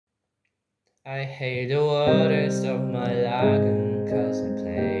I hate the waters of my lagoon, cause I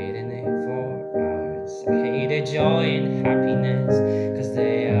played in it for hours. I hate the joy and happiness, cause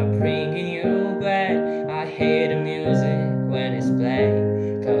they are bringing you back. I hate the music when it's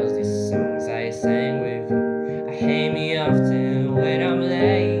playing, cause these songs I sang with you. I hate me often when I'm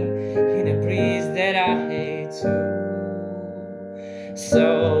laying in a breeze that I hate too.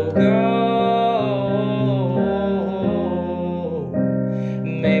 So go,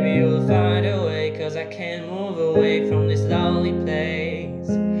 maybe you'll find a way, cause I can't move away from this lonely place.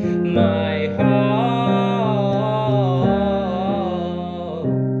 My hope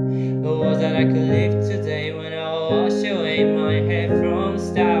was that I could live today when I wash away my head from the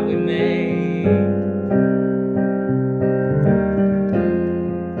start we made.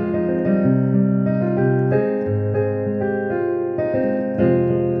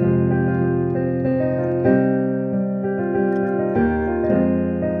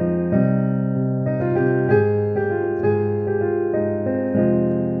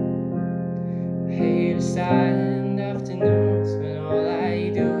 Hate the silent afternoons when all I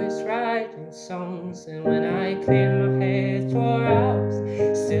do is writing songs, and when I clear my head for hours,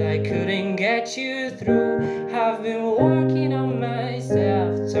 still I couldn't get you through. I've been working on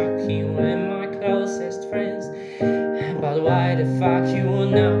myself, talking with my closest friends, but why the fuck you will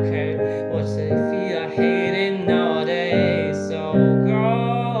not care what they feel? I hate it nowadays. So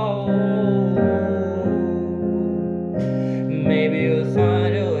go, maybe you'll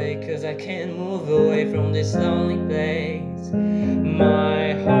find a way, cause I can't move away from this lonely place.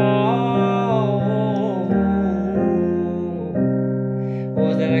 My hope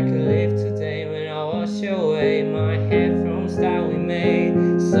was that I could live today when I wash away my head from the start we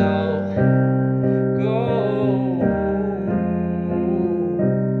made. So go,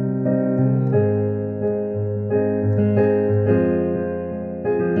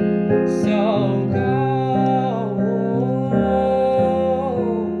 so go.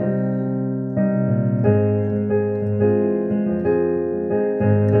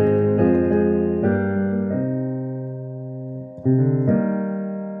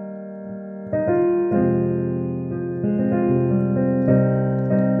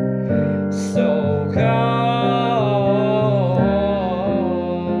 So go,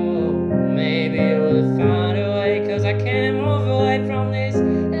 maybe we'll find a way, cause I can't move away from this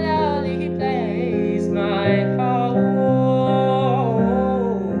lonely place. My hope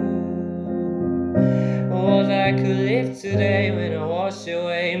was that I could live today when I wash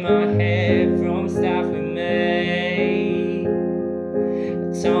away my head from stuff we made.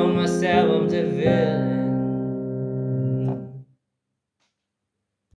 I told myself I'm the villain,